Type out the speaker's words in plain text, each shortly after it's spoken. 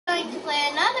play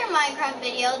another Minecraft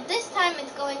video. This time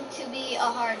it's going to be a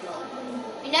hard mode.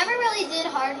 We never really did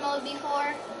hard mode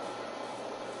before.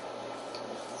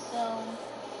 So,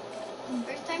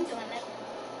 first time doing it.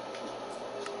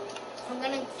 I'm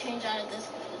gonna change out of this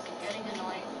because it's getting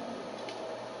annoying.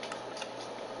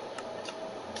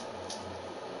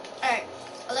 Alright,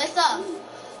 Alyssa.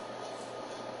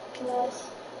 Yes.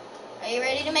 Are you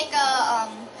ready to make a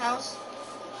house?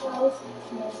 Yes.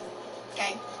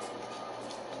 Okay.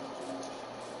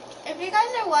 If you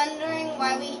guys are wondering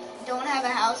why we don't have a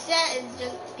house yet, it's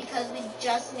just because we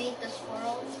just made this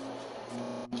world.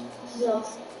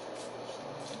 Yes.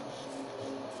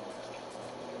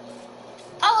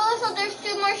 Oh, Alyssa, there's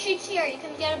 2 more sheets here. You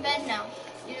can get a bed now.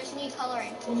 You just need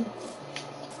coloring.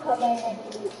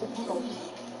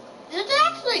 This is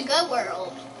actually a good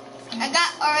world. I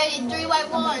got already 3 white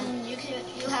wool, and you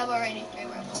have already 3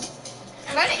 white wool.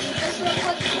 I'm gonna eat this real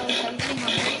quick because I'm getting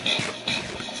hungry.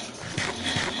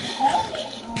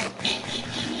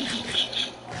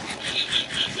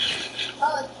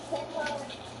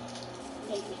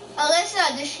 Alyssa,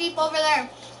 the sheep over there.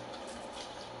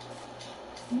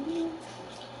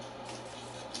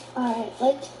 Alright,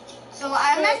 let's. So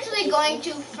I'm actually going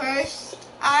to first.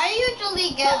 I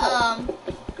usually get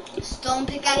stone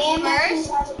pickaxe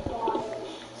first,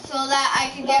 so that I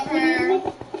can give her.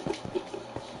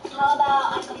 How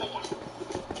about I come again?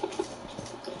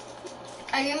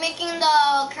 Are you making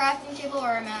the crafting table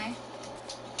or am I?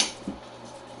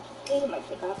 I'll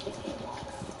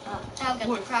get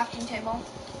the crafting table.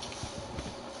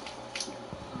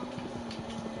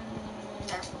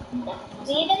 There.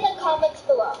 Leave in the comments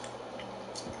below.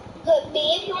 Put B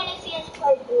if you want to see us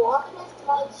play Blockness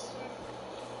Monster.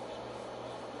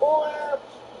 Or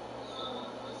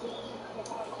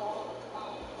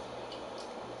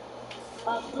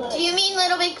Do you mean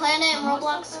Little Big Planet and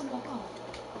Roblox?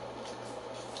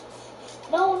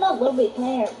 no, not Little Big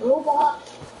Planet. Roblox.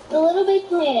 The Little Big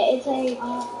Planet. It's a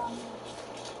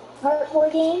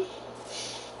hardcore game.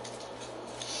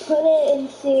 Put it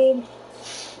into.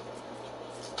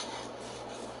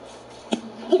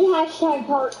 Put hashtag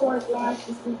hardcore if you want to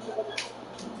see it.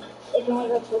 If you want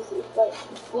to go to see it, but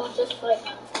we'll just play.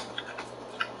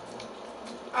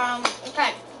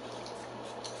 Okay.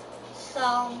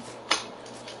 So,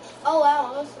 oh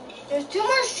wow, listen. There's 2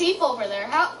 more sheep over there.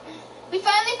 How? We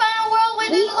finally found a world where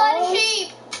there's a lot of sheep.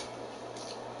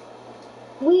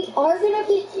 We are gonna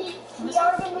be doing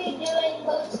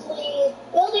mostly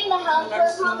building the house.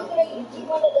 We're probably gonna do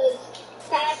one of those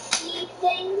fast speed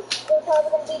things. We're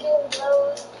probably gonna be doing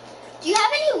those. Do you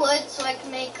have any wood so I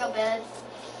can make a bed?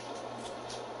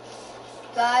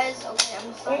 Guys, okay, I'm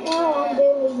Right starting now I'm to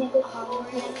doing get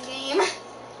hungry in the game.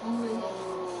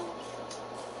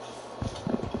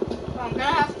 So I'm gonna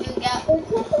have to get.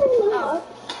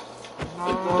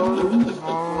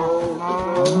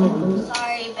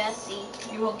 Sorry, Bessie.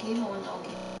 You okay, no one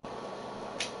okay?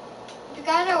 If you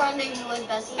guys are wondering who is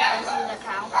Bessie, Bessie's a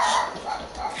cow.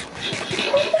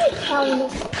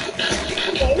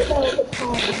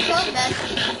 So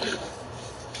Bessie.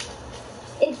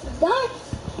 It's not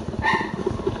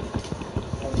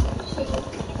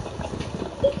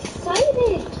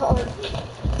excited target.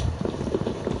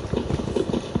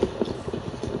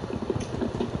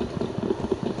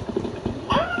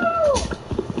 Ow!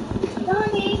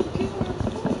 Mommy!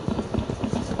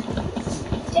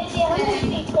 Daddy, I'm gonna be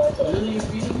towards it. Really, you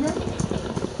feeding her?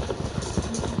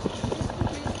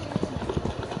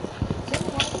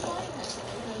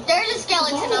 There's a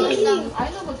skeleton on the stone. I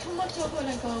know, but too much of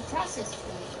like a processed food.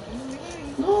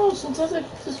 No, sometimes I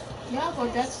just, yeah,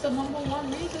 but that's the #1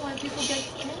 reason why people get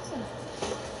cancer.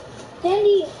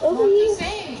 Dandy, over I'm here. just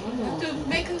saying, you have to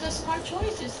make the smart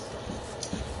choices.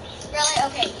 Really?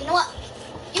 Okay, you know what?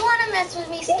 You wanna mess with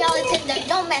me, skeleton, then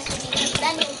don't mess with me, because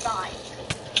then you'll die.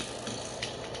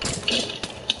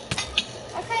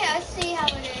 Okay, I see how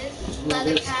it is.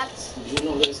 Leather caps. Do you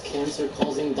know there's cancer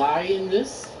causing dye in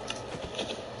this?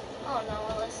 Oh no,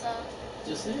 Alyssa.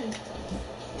 Just saying.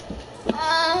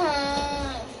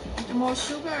 More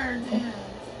sugar, yeah.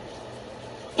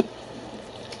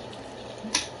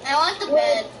 I want the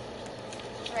bed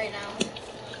right now.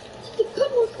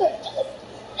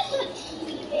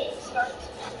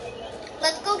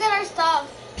 Let's go get our stuff.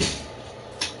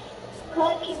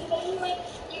 Can you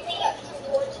give me up some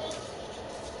torches?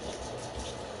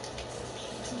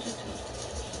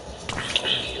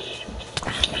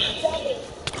 Daddy.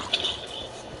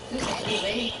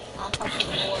 Anyway, I'll talk to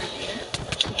the board here.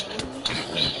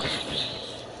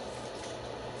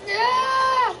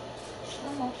 Yeah.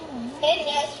 Daddy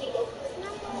asked me to go.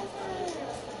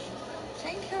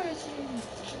 Thank you,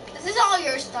 This is all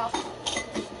your stuff.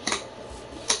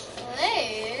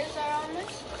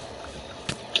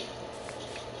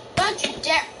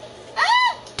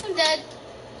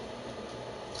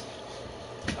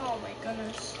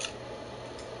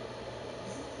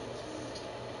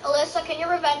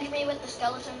 me with the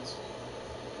skeletons.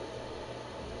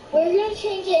 We're gonna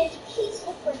change it into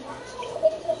peaceful for now.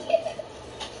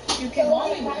 You can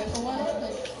hold it, right? For what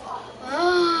happened?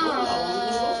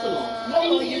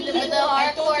 No, you did With the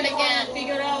hardcore again.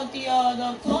 Figure out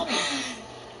the plumbing.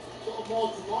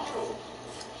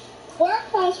 We're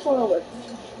fast forward.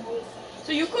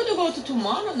 So you could go to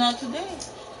tomorrow, not today.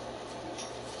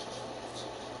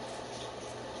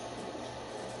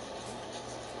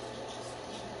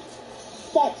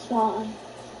 That's gone.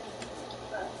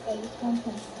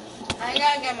 I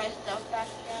gotta get my stuff back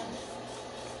again.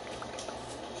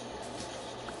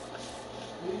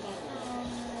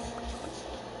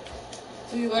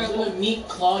 So you gotta I'm gonna meet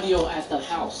Claudio at the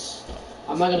house.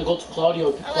 I'm not gonna go to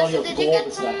Claudio. Claudio Alyssa, to did you go over get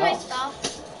to some the of my house.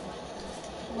 stuff?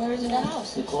 Where is the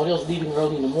house? See, Claudio's leaving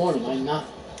early in the morning. I'm not.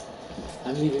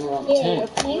 I'm leaving around Yeah, 10.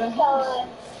 thank God.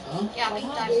 Huh? Yeah, big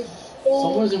time.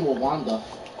 Somewhere's in Rwanda.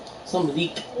 Some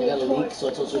leak. They got a leak, so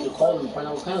I told you to call them and find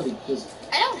out what kind of leak. Because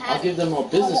I don't have I'll give them a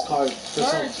business card for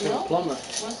some Birds, no? plumber.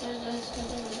 What's the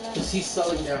Because he's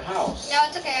selling their house. No,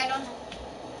 it's okay. I don't have.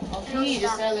 Oh, he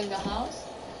is selling the house?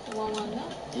 The one now?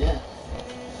 Yeah.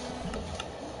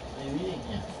 What are you reading?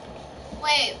 Yeah.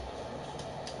 Wait.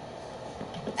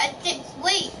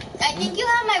 Wait. I think you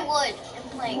have my wood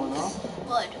and planks.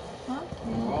 Wood.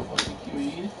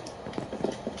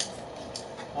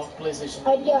 Off PlayStation.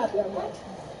 I do have your one.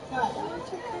 No, I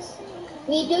don't.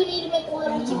 We do need to make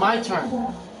one. It's my turn.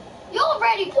 You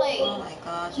already played. Oh my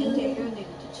gosh, you need to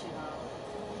chill out.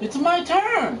 It's my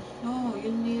turn. No,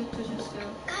 you need to just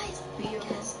Guys, be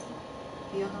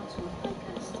your housewife.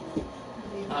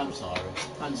 I'm sorry.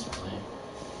 I'm just playing.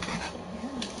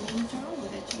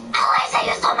 Alyssa,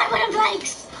 you stole my wooden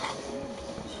planks.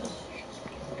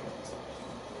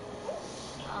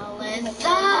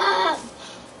 Alyssa.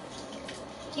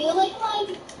 Do you like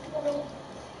my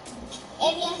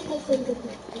and yes, this is good.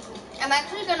 I'm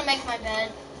actually gonna make my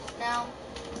bed now.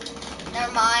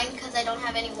 Never mind, because I don't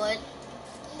have any wood.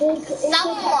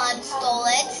 Someone stole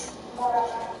it.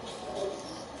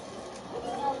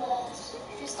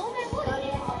 You stole my wood.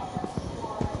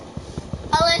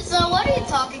 Alyssa, what are you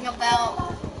talking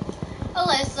about?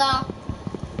 Alyssa.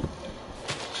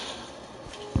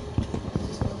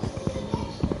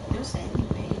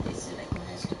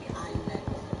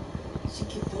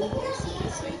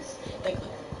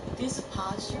 This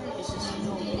posture is just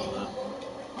no move.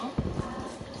 Huh?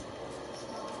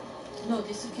 No,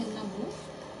 this cannot move.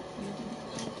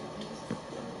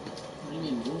 What do you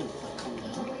mean move? Like come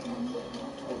down?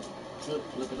 Oh, good.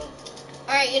 Look it up.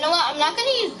 Alright, you know what? I'm not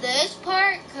gonna use this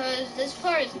part, because this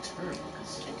part is... It's her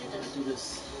because I do this.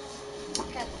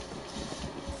 Okay.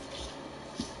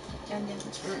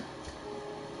 It's her.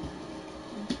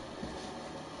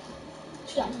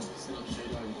 Yeah. Sit up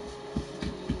straight on.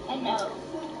 I know.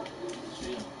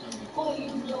 Straight up. Oh, you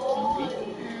know.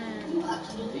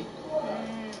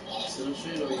 Sit up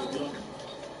straight or you go.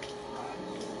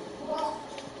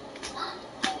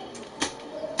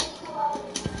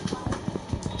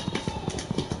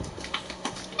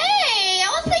 Hey, I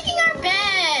was making our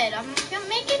bed.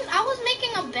 I was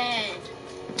making a bed.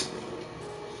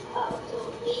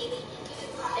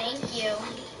 Thank you.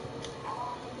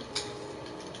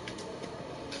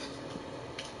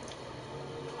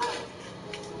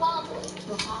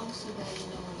 The house that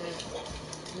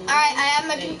Alright, I have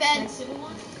my big bed.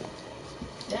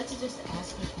 That's just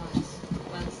asking price.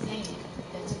 What I'm saying.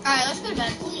 Alright, let's go to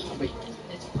bed.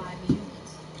 That's 5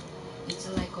 units. It's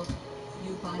like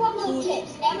you buy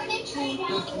Never did trade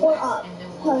down or up. and then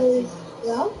Because,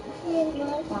 well,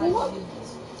 5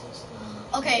 units.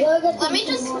 Okay, let me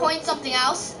just point something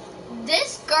else.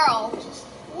 This girl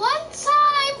one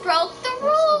time broke the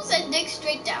rules and digged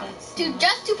straight down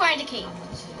just to find a cave.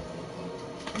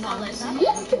 Alyssa.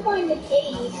 just to find the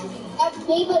cave, that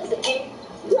gave us an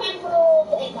emerald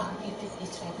and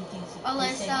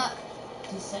Alyssa,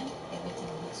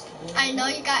 I know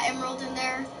you got emerald in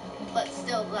there, but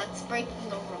still, that's breaking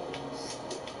the rules.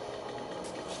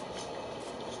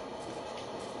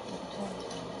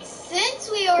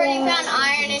 Since we already found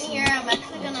iron in here, I'm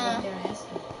actually gonna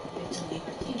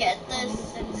get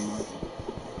this.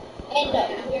 and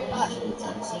we're not.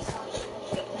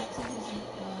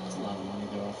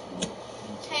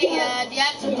 Hey, do you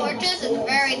have some torches? It's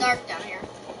very dark down here.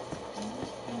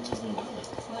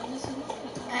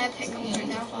 I have pickles right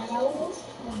now.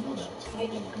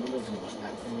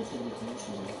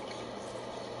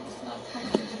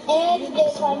 And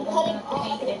if I'm cutting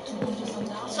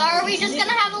off, So are we just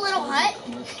gonna have a little hut?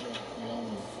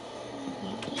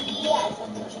 yes.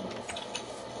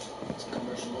 It's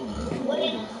commercial.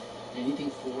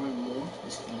 Anything 4 and more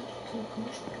is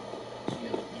commercial.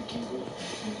 You can't go.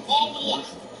 And yeah,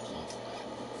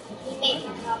 we made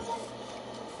my house.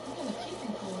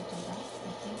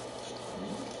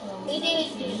 We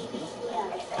did do.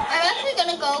 I'm actually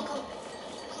gonna go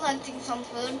collecting some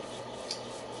food.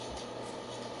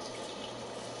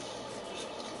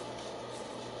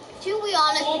 To be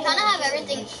honest, we kind of have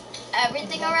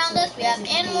everything around us. We have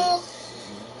animals,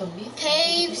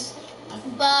 caves,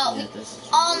 but we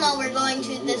all know we're going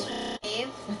to this cave.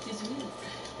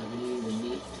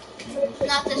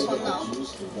 Not this one though.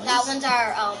 That one's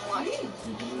our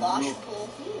wash pool.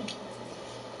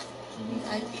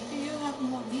 If you have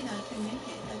more meat, I can make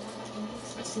it.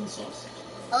 I see the sauce.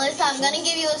 Alyssa, I'm gonna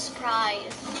give you a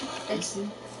surprise. That's, I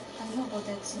know, but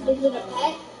that's not. Is it a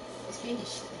pet? It's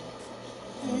finished.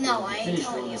 No, I ain't Finish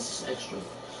telling one, you. it's extra. No,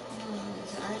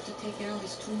 I have to take it out.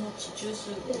 It's too much juice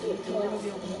with a little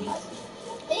bit of meat.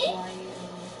 Why?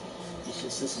 You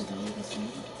should say something like this.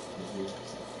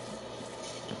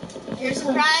 Your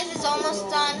surprise is almost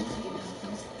done.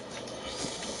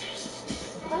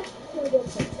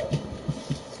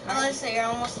 Alyssa, you're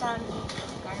almost done.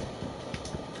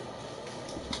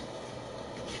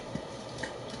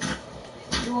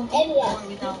 You won't And get yeah, more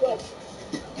without it.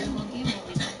 You won't get more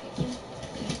without it.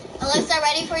 Alyssa,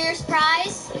 ready for your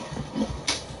surprise?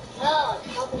 Oh,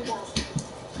 help me out.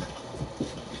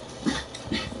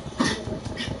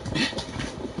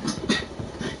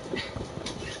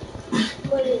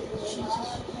 What is it?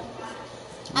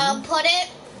 Put it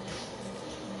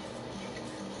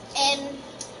in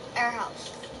our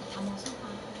house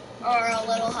or a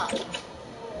little hut.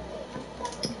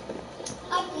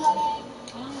 I'm coming.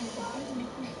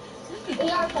 We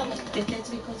are coming. That's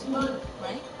because you want,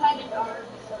 right? Kind of dark.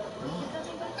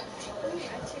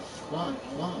 Wow.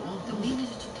 The meat is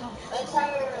too tough. That's how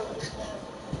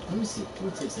Let me see. Let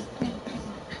me taste it. Let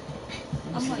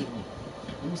me see the meat.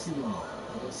 Let me see the meat.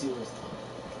 Let's see what's top.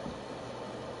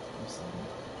 Let me see the meat.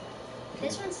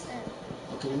 This one's thin.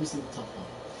 Okay, let me see the top one.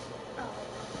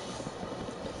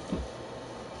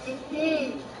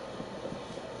 Mm-hmm.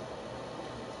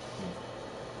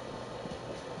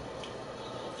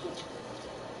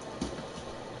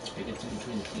 Pick it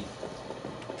between the teeth.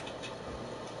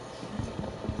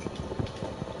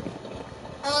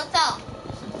 Alyssa,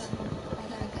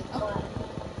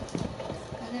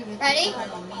 ready?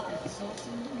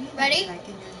 Ready?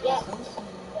 Yeah.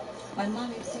 My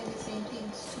mom is saying the same thing.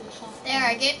 It's too tough. There,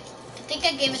 I think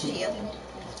I gave it to you.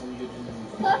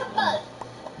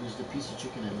 Use the piece of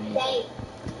chicken I made. Right.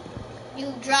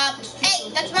 You dropped. Hey,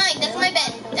 that's mine. That's my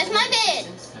bed. That's my bed.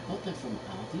 I bought that from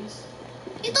Aldi's.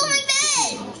 You stole my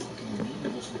bed.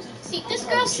 See, this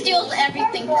girl steals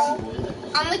everything.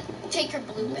 I'm gonna take her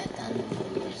blue bed then.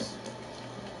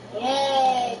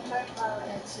 Yay, perfect.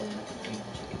 That's it.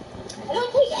 I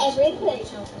don't take everything.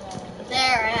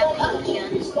 There, I have one again.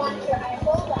 I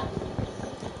roll that.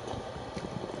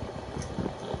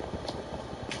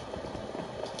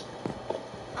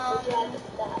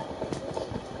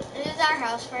 This is our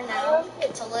house for now.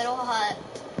 It's a little hut.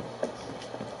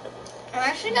 I'm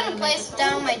actually gonna place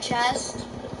down my chest.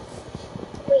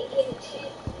 Wait, can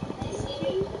I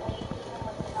see you?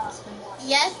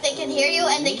 Yes, they can hear you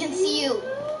and they can see you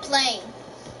playing.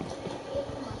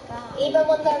 Even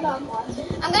when they're not watching?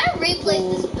 I'm gonna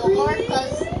replace this door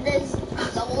because this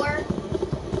door.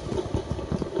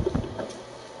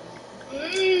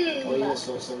 Oh yeah,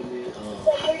 so we So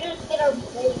you're just gonna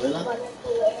play Rilla?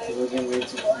 wonderful We're getting ready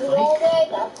to all fight day,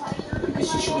 that's how you're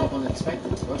because she showed up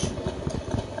unexpected to rush me.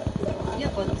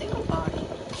 Yeah, but think about it.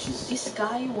 She's This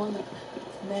guy wanna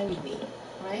marry me,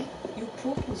 right? You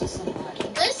propose to somebody.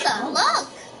 Lisa, look.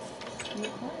 You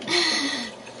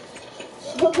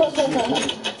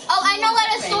Oh, I know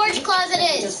what a storage closet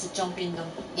is. just to jump in the.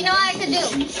 You know what I could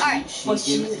do? Alright.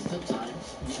 She gave it the time.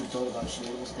 She told about she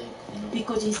made a mistake. You know.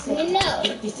 Because he said No.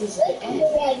 this is the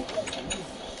end.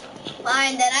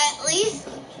 Fine, then I at least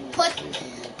put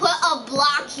a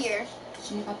block here.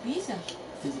 She make a pizza.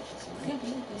 She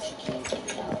came.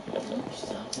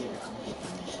 She's out there. I'm gonna get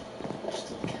permission. She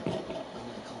told the captain, I'm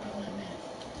gonna come with my man.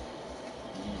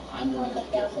 And, you know, I'm only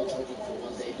gonna get a hotel room for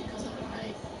one day because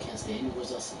I can't stay anywhere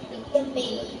else.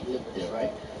 He live there,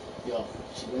 right? Yo,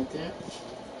 she went there.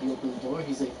 He opened the door.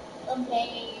 He's like,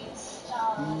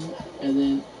 and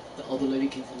then the other lady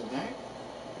came from the back.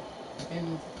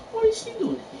 And what is she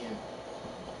doing here?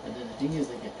 And then the thing is,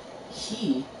 like,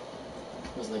 he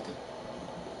was like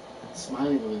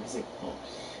smiling a little. He's like, oh.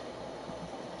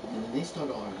 And then they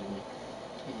started arguing.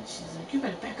 And she's like, you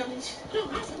better back up. And she's like, no,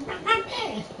 I'm my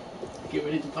man. Get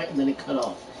ready to fight. And then it cut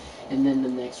off. And then the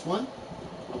next one,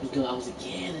 I was like,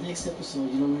 yeah, the next episode,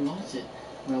 you don't even watch it.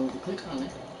 When I went to click on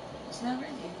it, It's not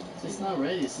ready. It's not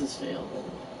ready. It says failed.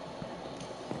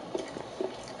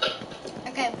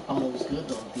 Okay. Oh, it was good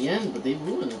though at the end, but they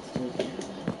ruined it towards the end.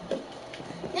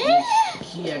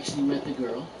 He actually met the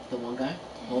girl, the one guy,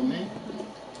 old man.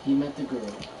 He met the girl,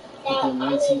 but then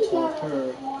once he told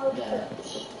her that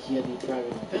he had the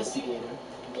private investigator,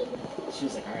 she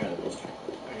was like, I gotta go. I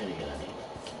gotta get out of here.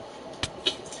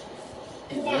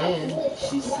 And then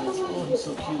she says, oh, he's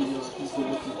so cute, you know, he's good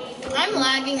looking. I'm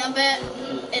lagging a bit.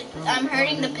 I'm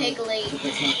hurting the pig leg. But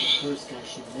that's not the first guy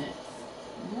she met.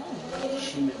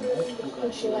 She met multiple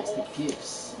guys. She likes the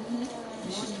gifts. And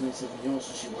she's 27 years old,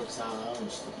 so she works out and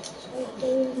stuff.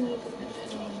 And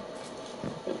then,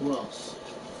 who else?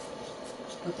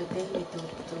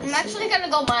 I'm actually gonna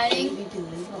go mining.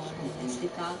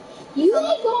 You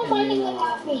ain't going mining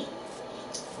without me.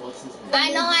 What's his name?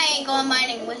 I know I ain't going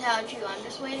mining without you. I'm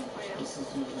just waiting for you. This is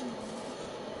his name.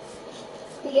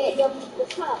 To get the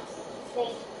cups.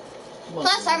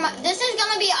 Plus, this is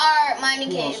gonna be our mining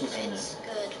Who cave. else was in It's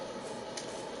good.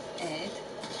 Ed.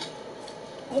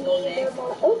 Oh,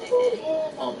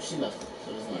 but she left, so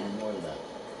there's not any more of that.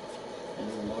 And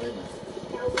then more in it.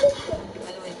 By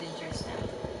the way, Pinterest now.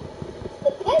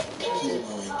 She's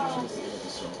annoying. She needs to get up the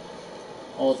show.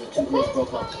 Oh, the two girls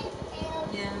broke up.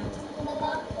 Yeah.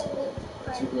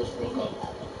 Two girls broke up.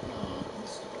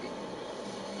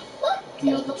 The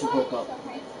other two broke up.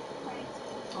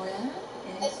 Oh yeah?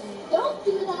 Can I see? Don't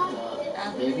do that.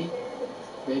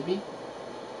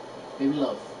 Baby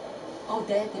love. Oh,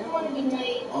 they're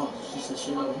Oh, she said,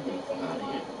 shit, I'm gonna get out of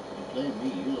here. You playing me,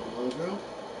 you little mother girl. You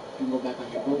can go back on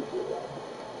your boat. Go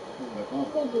back home.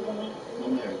 No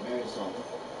marriage off.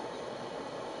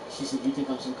 She said, you think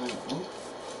I'm some kind of punk?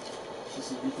 She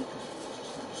said, you think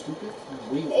I'm stupid? I'm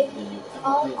way older than you.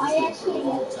 I've been playing this game for a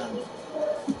long time.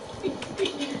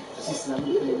 She said, I've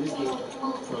been playing this game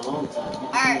for a long time.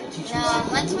 Alright, now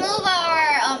let's move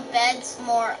our beds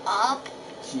more up.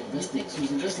 She was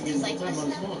investigating the whole time on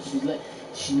his phone.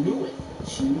 She knew it.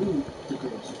 She knew the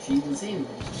girl, so she didn't say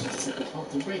anything. She just said the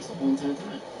pump and brakes the whole entire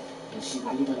time. And she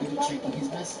little by little checking his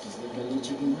messages, little by little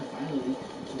checking them. Finally,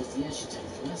 towards the end, she checked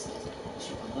his messages.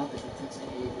 She found out that he texted,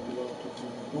 hey, baby, love,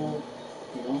 boom,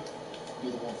 you know,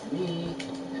 you're the one for me.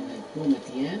 And then, boom, at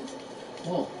the end,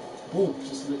 whoa, boom,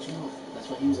 just to let you know. That's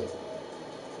why he was like,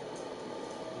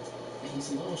 and he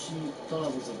said, oh, she thought I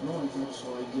was ignoring her,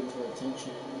 so I give her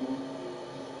attention, you know.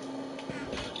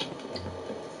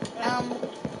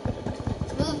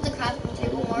 Move the crafting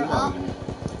table more up.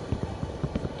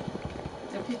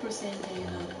 The people saying that, you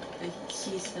know, that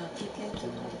she's the ticket to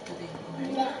go to the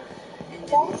America. And then they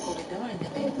go with her and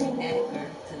then they bring back her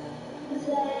to the...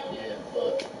 Yeah,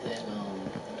 but then,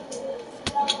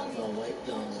 the white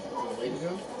girl,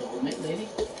 the roommate lady,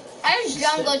 How do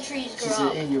jungle trees she grow said,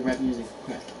 up? and your rap music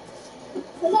crap.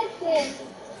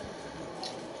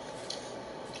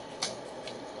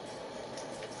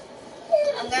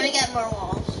 I'm gonna get more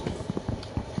walls.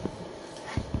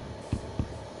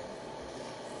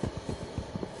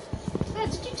 God,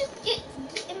 did you just get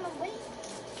in my way?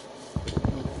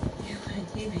 You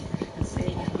might even say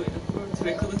you're going to go to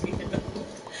the cooking.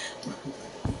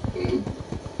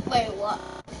 Wait, what?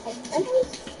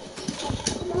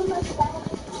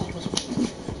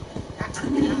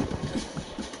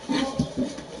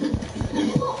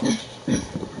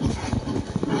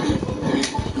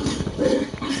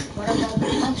 What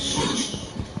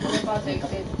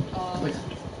about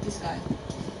this guy?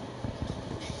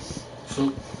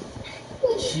 So,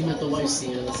 she met the wife,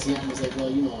 Sienna, and Sienna was like, well,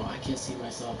 you know, I can't see my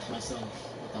son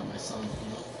without my son, you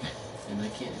know, and I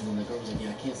can't, and then the girl was like, yeah,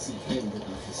 I can't see him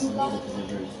without his son either, because they're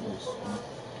very close, you know.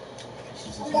 She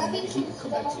says, well, maybe he can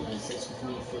come back to the United States with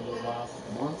me for a little while,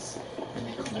 for months, and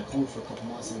then come back home for a couple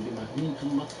months and be my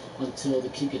come until the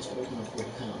kid gets old enough where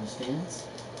he kind of understands.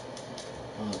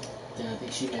 Then I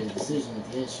think she made a decision at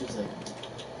the end. She was like,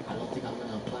 I don't think I'm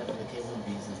gonna apply for the K1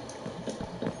 visa.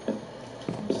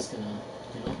 I'm just gonna,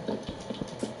 you know.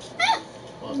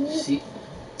 Well, see,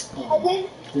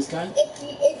 this guy.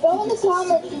 If go in the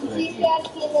comments and see if you guys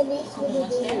see the new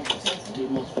video. 3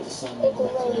 months with the son, then go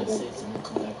back to the United States, and then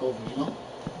come back over, you know.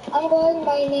 I'm going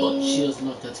But she mining. doesn't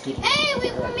know if that's good. Hey,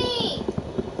 wait for me!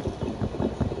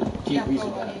 Keep reason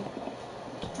about it.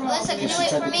 Melissa, can you She wait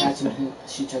tried for to me? catch him.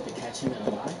 She tried to catch him in a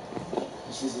lie.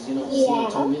 And she says, you know, Yeah.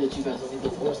 Sia told me that you guys only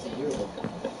divorced a year ago.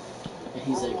 And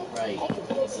he's like, right.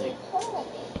 And he's like,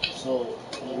 so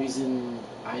the reason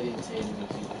I didn't say anything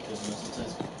to you because you know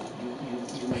sometimes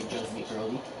you might judge me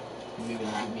early. You maybe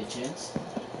not give me a chance,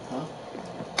 huh?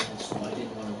 And so I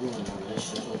didn't want to ruin our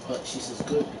relationship. But she says,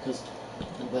 good, because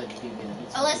I'm glad you gave me the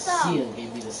answer. Alyssa. Sia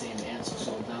gave me the same answer,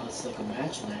 so now it's like a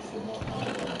match, and I feel more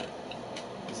comfortable.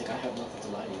 He's like, I have nothing to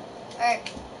lie to you.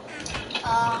 Alright.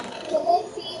 Can they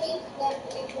see me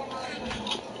if you're not?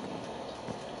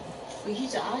 But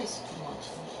his eyes too much.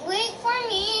 Wait for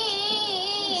me.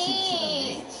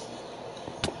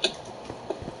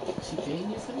 She paying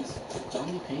you for this?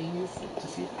 Johnny paying you to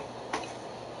feed her?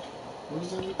 What is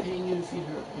Johnny paying you to feed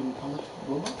her? In how much?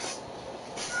 Robux?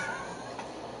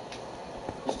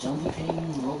 Is Johnny paying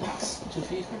you Robux to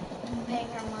feed her? I'm paying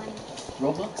her money.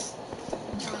 Robux?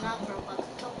 No, not Robux.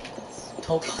 Tokens.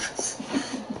 Tokens.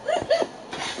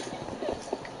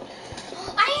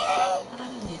 I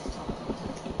don't need to talk about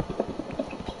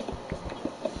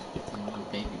I'm a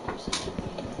baby person.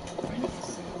 Right?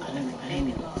 I didn't baby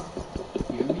even, girl.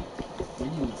 you hear me? I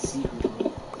didn't even see her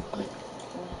grow. Like,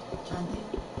 Auntie.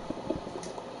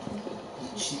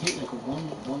 she hit like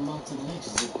one month to the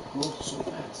next. She's like, grows so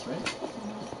fast, right?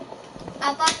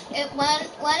 I thought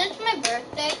when it's my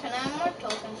birthday, can I have more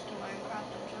tokens to Minecraft?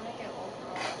 I'm trying to get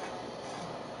overall.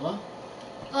 What?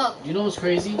 Look. You know what's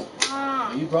crazy?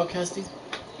 Are you broadcasting?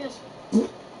 Yes.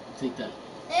 Take that.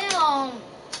 Ew.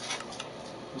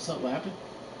 What's up? What happened?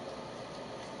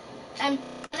 I'm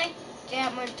trying to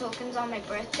get more tokens on my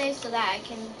birthday so that I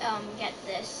can get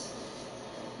this.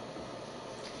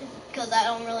 Because I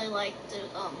don't really like the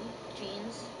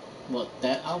jeans. What,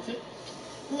 that outfit?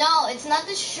 No, it's not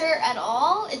the shirt at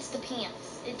all. It's the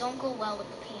pants. It don't go well with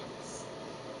the pants.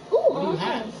 What do you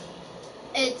have?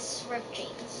 It's ripped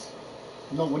jeans.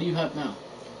 No, what do you have now?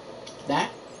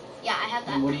 That? Yeah, I have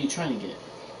that. And what are you trying to get?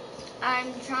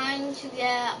 I'm trying to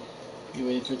get... You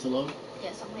waiting for it to load?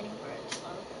 Yes, I'm waiting for it to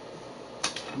load.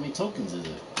 How many tokens is it? I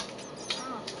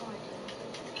don't have no idea.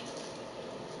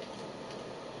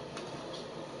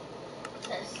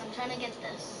 This. I'm trying to get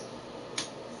this.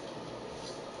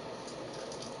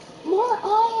 More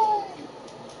iron.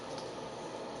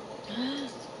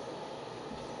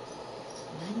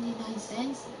 99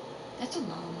 cents? That's a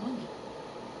lot of money.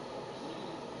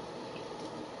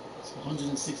 So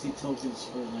 160 tokens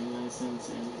for 99 cents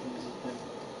and it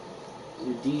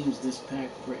redeems this pack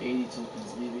for 80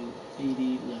 tokens, leaving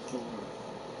 80 left over.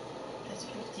 That's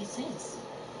 50 cents.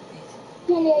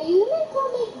 Jenny, are you gonna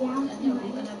come back down And you're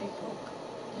tonight? gonna be broke.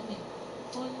 Then you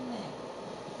fall in there.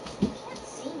 You can't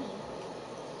see me.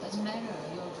 Doesn't matter,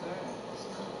 you're a girl. It's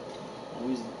not.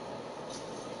 Always,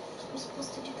 I'm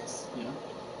supposed to do this. yeah.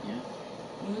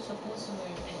 You're supposed to wear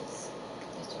pants.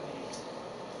 That's what it is.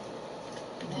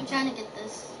 I'm trying to get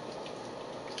this.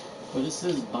 But it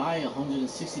says buy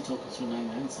 160 tokens for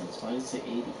 99 cents. Why does it say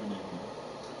 80 for 99?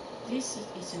 This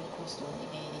isn't cost only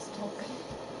 80 token.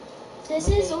 This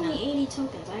Okay, is only now. 80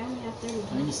 tokens. I only have 30 I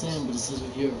tokens. understand, but it says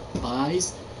right here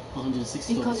buys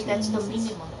 160 Because tokens that's for the 99 cents.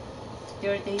 minimum.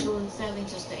 They don't selling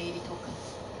just the 80 token.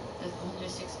 The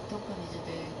 160 token is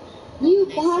the... You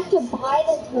 99 have to cents. buy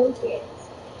the tokens.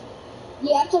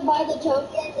 You have to buy the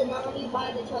tokens, and then when you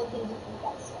buy the tokens, you can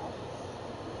get stuff.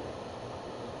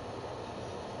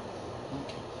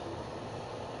 Okay.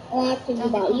 And after you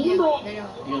Johnny, buy, come you here. buy. There you are.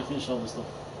 You gotta finish all this stuff.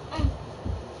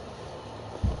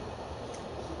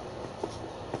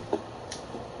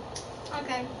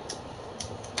 Okay.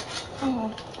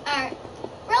 Oh. Alright.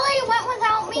 Really? You went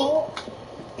without me?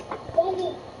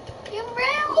 You Yeah,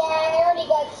 really? I already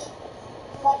got.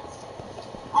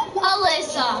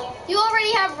 Alyssa, you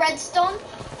already have redstone?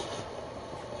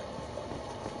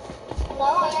 No, I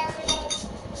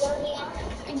already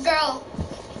have. Girl,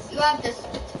 you have this.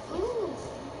 Ooh.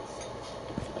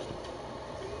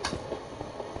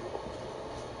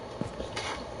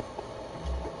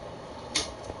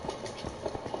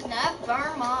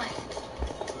 Never mind.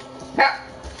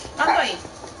 Android!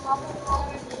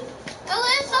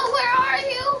 Alyssa, where are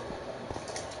you?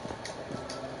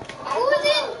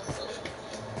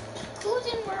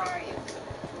 Kuzin, where are you?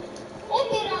 If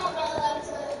you don't know, that's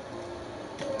a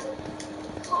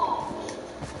call.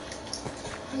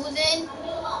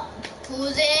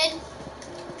 Kuzin.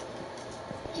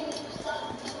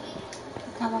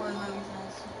 Come on, my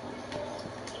friends.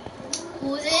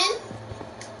 Kuzin,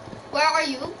 where are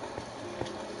you?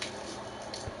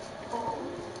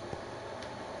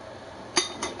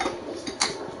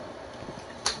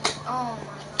 Oh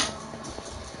my god.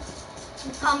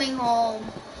 I'm coming home.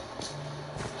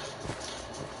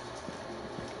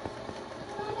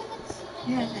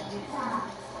 Here, Sandy.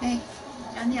 Hey,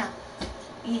 Anya,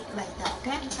 eat like that,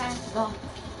 okay? Okay, go.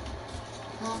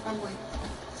 Go, come on.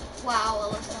 Wow,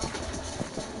 Alyssa.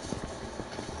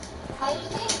 How do you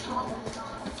say call?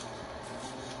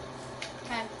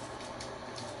 Okay.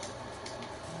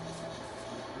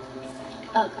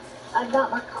 Okay, I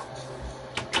got my call.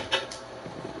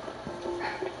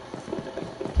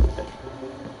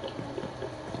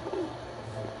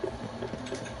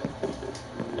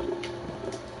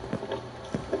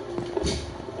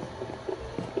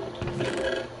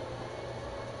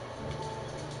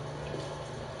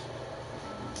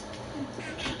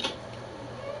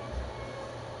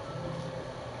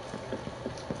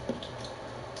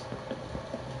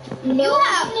 You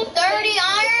have 30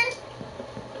 iron?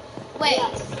 Wait,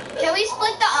 Yes. can we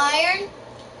split the iron?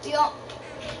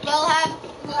 We'll have,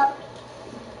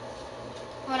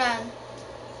 hold on.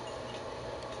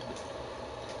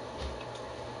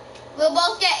 We'll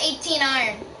both get 18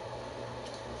 iron.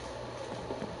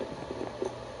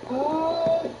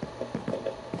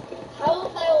 How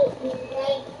about 19?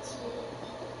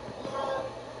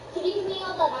 Can you give me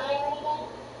all that iron again?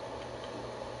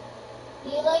 Do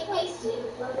you like my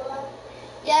suit, by the way?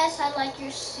 Yes, I like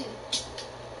your suit.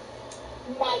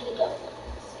 No, you don't.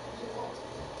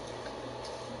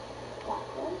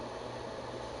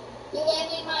 You gave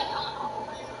me my iron one?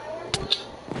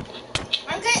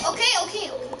 Okay.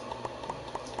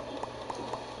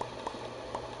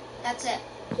 That's it.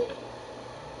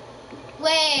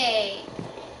 Wait.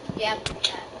 Yep,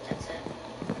 that's it.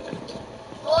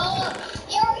 Oh,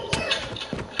 you're here.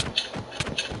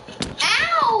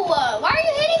 Ow! Why are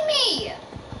you hitting me?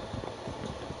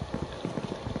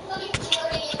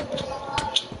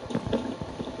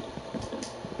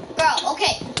 Girl,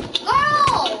 okay.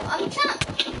 Girl! I'm trying.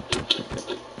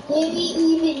 Give me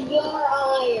even your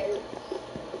iron.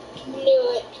 Knew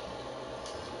it.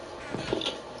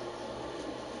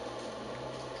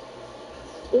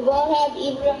 We won't have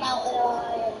even amount of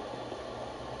iron.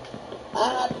 I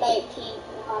have 19.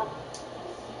 I have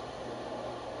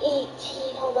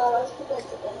 18. Hold on, let's put that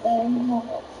together.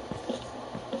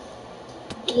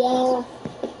 Yeah.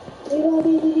 We don't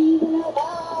even know.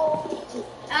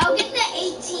 I'll get the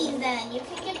 18 then. You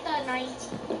can get the 19.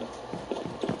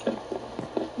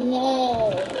 No.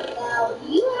 Now,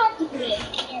 you have to put it in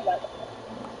here, by the way.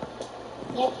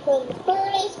 You have to put in the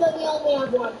furnace, but we only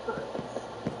have one furnace.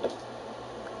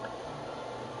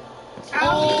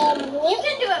 You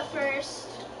can do it first.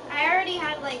 I already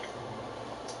have like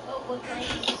wood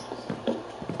planks.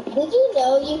 Did you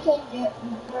know you can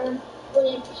burn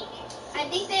wooden features? I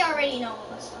think they already know all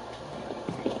this stuff.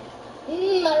 I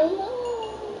don't know.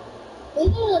 They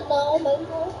didn't know, maybe.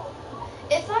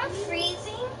 If I'm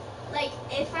freezing, like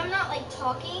if I'm not like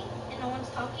talking and no one's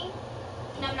talking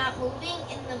and I'm not moving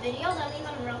in the video, that means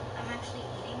I'm actually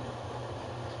eating.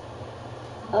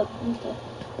 Oh, okay.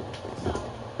 So.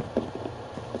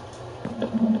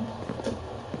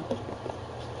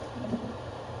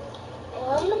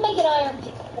 I'm gonna make an iron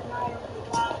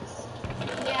pickaxe.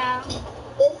 Yeah.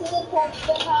 This is a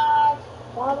texture pack.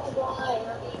 Blah blah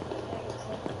blah.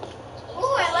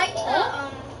 Ooh, I like the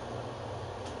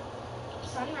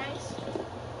sunrise.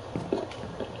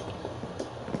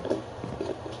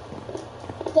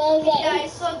 Hey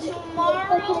guys, so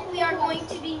tomorrow we are going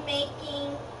to be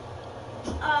making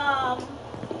a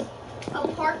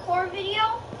parkour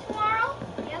video tomorrow.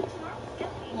 Yeah, tomorrow. Yeah.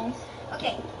 Yes.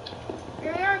 Okay. We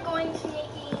are going to be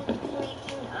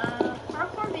making a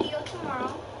parkour video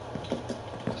tomorrow.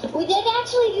 We did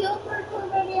actually do a parkour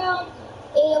video.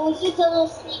 It was just a little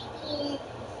sneak peek.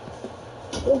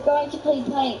 We're going to be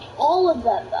playing all of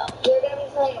them though. We're going to be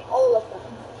playing all of them.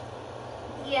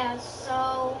 Yeah,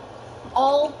 so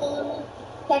All the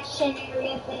section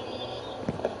area things.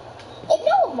 If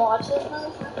no one watches this,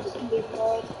 I'm just going to be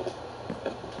bored.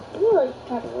 You were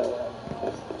kind of really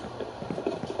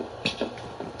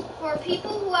for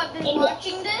people who have been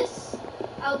watching this,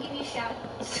 I'll give you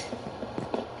shout-outs.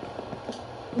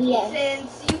 Yes.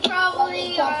 Since you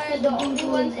probably are the only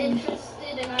ones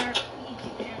interested in our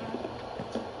YouTube channel.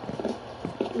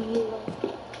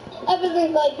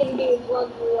 Everything I can do is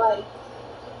run through like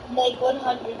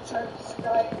 100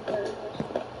 subscribers.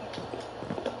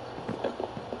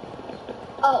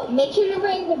 Oh, make sure to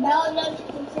ring the bell and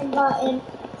notification button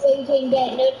so you can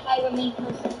get notified when we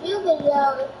post a new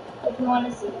video if you want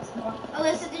to see this more.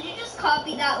 Alyssa, did you just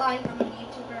copy that line from a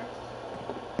YouTuber?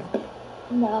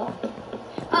 No.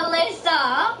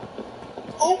 Alyssa!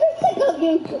 Every single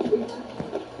YouTuber.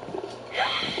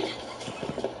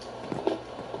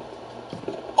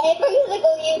 Every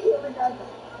single YouTuber does it.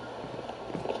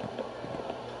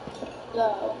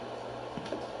 So.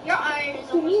 Your iron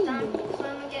is almost done, so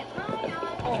I'm gonna get my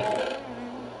iron.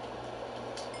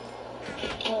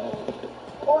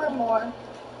 Or more.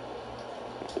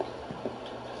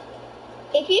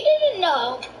 If you didn't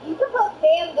know, you can put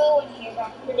bamboo in here,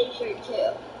 I'm pretty sure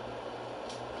too.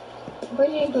 I'm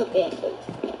pretty sure you put bamboo.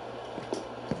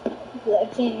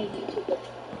 I've seen a YouTuber.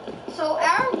 So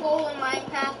our goal in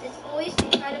Minecraft is always to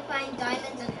try to find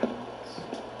diamonds and emeralds.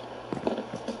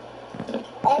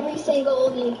 Every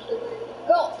single YouTuber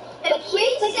goal. If we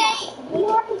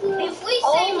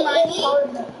say money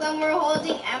when we're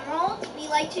holding emeralds, we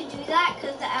like to do that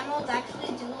because the emeralds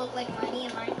actually do look like money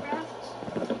in Minecraft.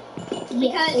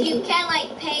 Because you can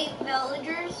like pay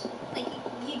villagers, like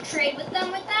you trade with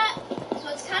them with that. So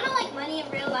it's kind of like money in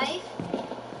real life.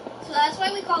 So that's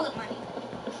why we call it money.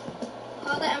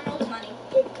 Call the emeralds money.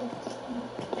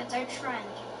 That's our trend.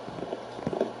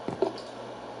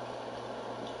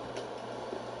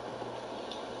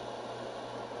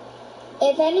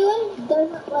 If anyone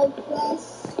doesn't like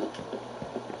this,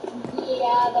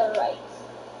 yeah, they're right.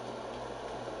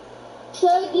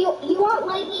 So you want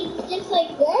leggings just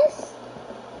like this?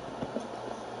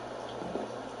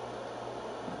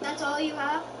 That's all you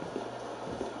have?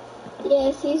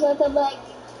 Yes, these are the leggings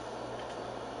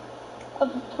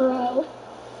of a pro.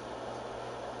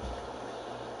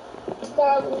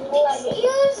 They're leggings.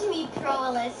 Excuse me, Pro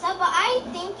Alyssa, but I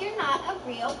think you're not a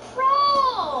real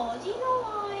pro. Do you know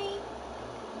why?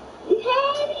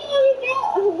 How do you know?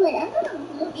 Oh, wait, I'm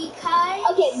gonna. Because.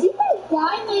 Okay, these are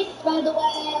diamonds, by the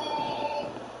way.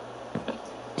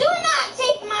 Do not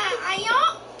take my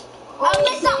iron.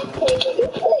 Alyssa.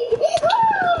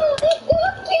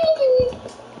 Don't kill me.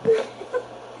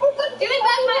 Give me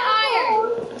back my iron.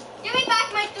 Give me back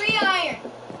my 3 iron.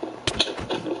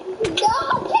 No,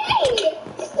 okay.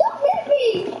 Stop hit me.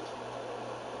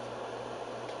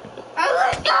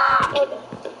 Alyssa.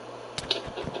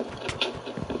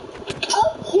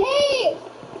 Okay.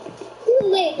 Too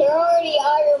late. They're already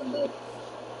iron boots.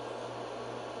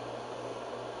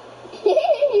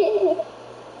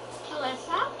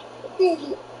 Alyssa,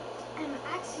 Really? I'm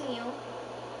asking you.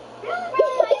 Really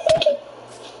nice.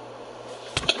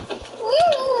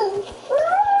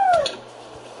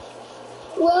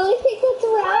 Well, I think that's Why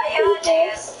right. do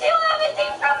you steal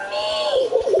everything from me?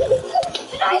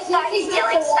 Should I start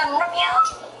stealing stuff from you?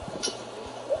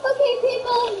 Okay,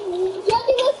 people,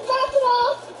 Jackie, let's wrap it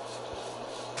off.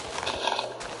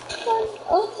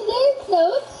 On today's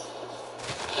notes,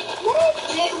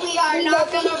 We are not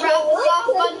gonna wrap this up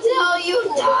until you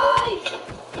die.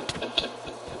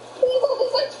 we will be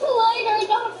much politer and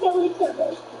not kill each other.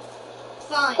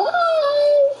 Fine.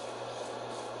 Bye!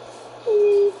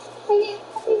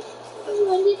 Have you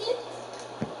ended it?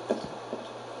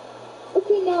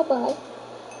 Okay, now bye.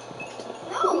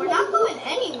 No, we're not going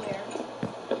anywhere.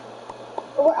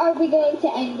 Or are we going to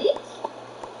end it?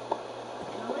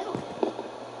 In a little bit.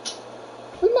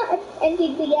 We're not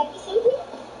ending the episode yet.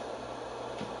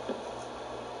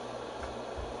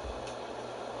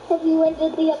 Have you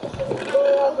ended the episode?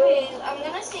 Okay, I'm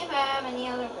gonna see if I have any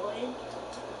other wood.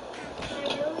 I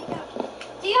really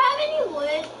don't. Do you have any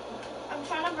wood? I'm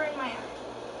trying to burn my iron.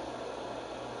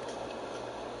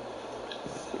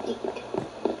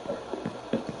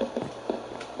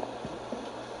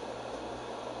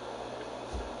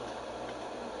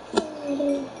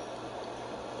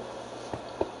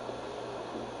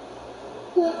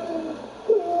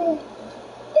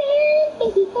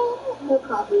 No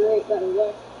copyright, by the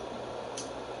way.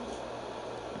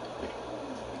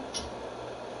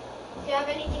 Do you have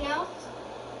anything else?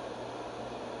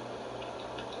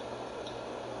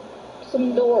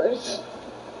 Some doors.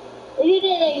 Can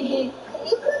you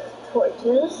cook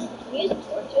torches? Can you use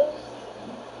torches?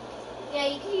 Yeah,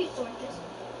 you can use torches.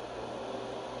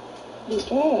 You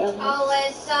can.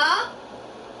 Alyssa?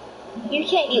 You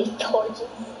can't use torches.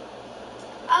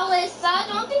 Alyssa,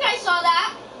 don't think I saw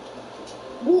that.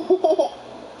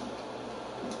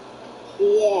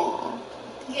 Yeah.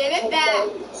 Give it back.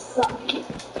 Suck.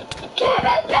 Give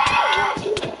it back!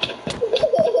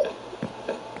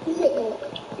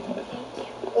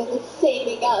 With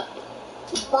saving up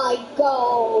my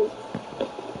gold.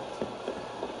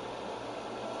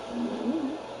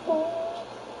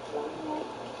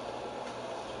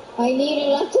 I need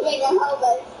enough to make a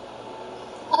helmet.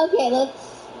 Okay,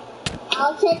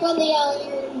 I'll check on the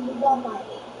iron one mining.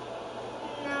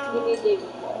 You No. need to do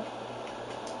more.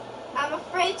 I'm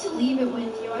afraid to leave it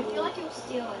with you. I feel like you'll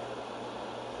steal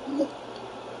it.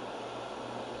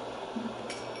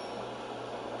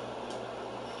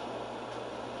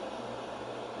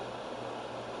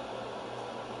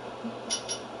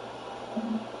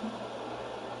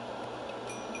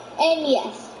 And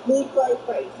yes, we play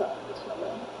Freddy Fazbear this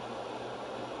summer.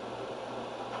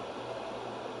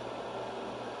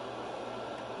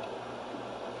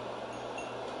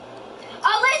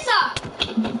 Alyssa!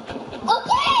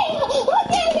 Okay! I'll give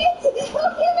it!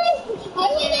 I'll give it! I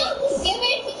will not give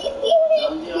it! Give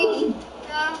it!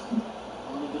 Yeah. I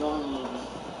want to get on a little bit.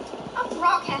 I'm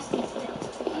broadcasting still.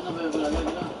 I know, baby, but I gotta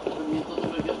get on. Me and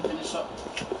Toto gotta finish up.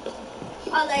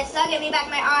 Alyssa, give me back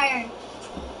my iron.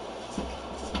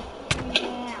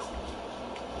 Now.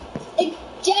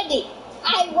 Jenny,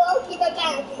 I won't give it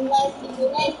back unless you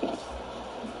listen.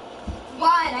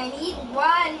 One. I need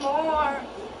one more.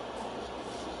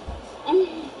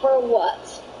 For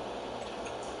what?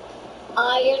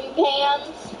 Iron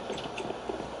pans?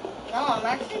 No, I'm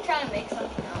actually trying to make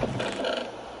something else.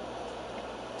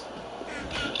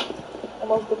 I'm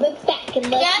gonna give it back and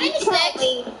let Got you any try sticks?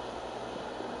 me.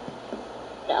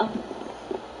 No.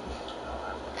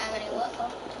 How many what?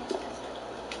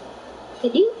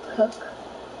 Can you cook?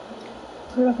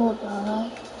 Purple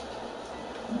dye.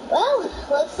 Well,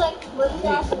 looks like we're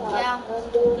not Yeah.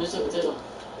 There's a potato.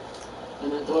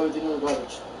 And then throw everything in the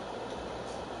garbage.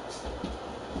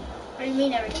 What do you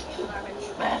mean everything in the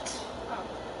garbage? That.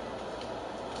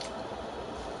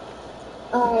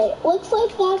 Alright, looks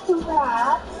like that's a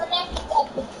wrap. The next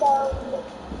episode,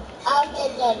 I'm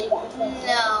gonna end it.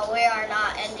 No, we are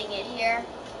not ending it here.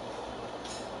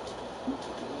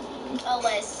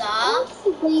 Alyssa.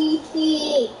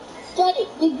 Sleepy. Johnny,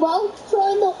 we won't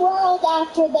join the world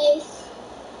after this.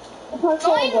 The parkour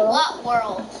Join world. what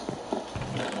world?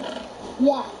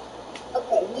 Yeah.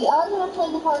 Okay, we are gonna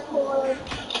play the parkour.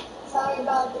 Sorry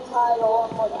about the title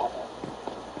and whatever.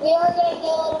 We are gonna do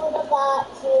a little bit of that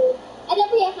too. And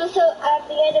every episode, at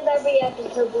the end of every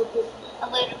episode, we'll do a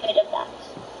little bit of that.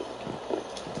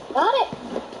 Got it?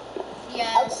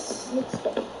 Yes.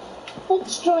 Okay,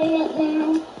 let's join it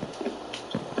now.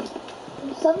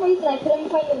 For some reason, I couldn't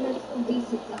find the next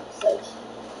basic episode.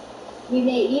 We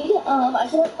made, I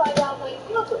couldn't find out my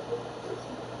number.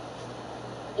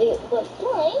 It was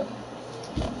fine.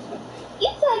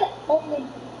 You said only,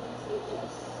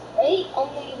 right?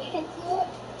 Only we can see it.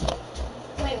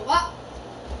 Wait, what?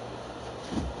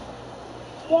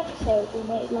 The episode we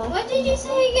made last. What did you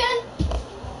say again?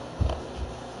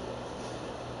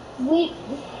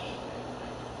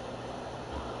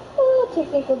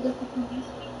 Technical difficulties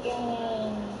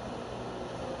again.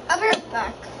 I'll be right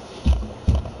back.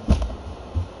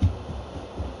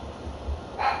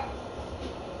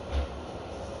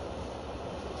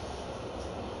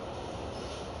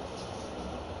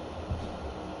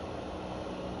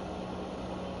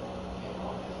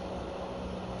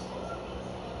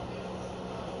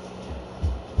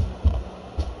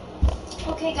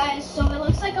 Okay guys, so it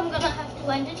looks like I'm gonna have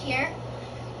to end it here.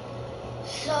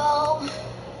 So,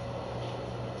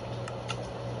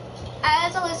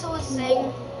 as Alyssa was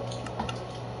saying,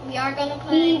 we are gonna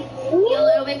play the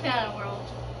Little Big Planet World.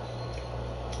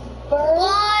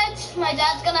 But my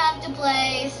dad's gonna have to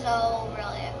play, so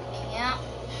really I can't.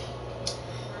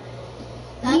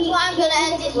 That's why I'm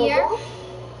gonna end it here.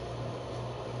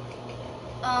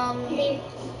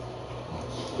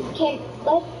 Okay,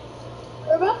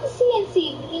 we're about to see and see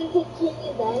if we can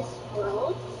continue this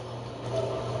world.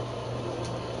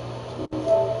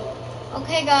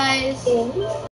 Okay guys.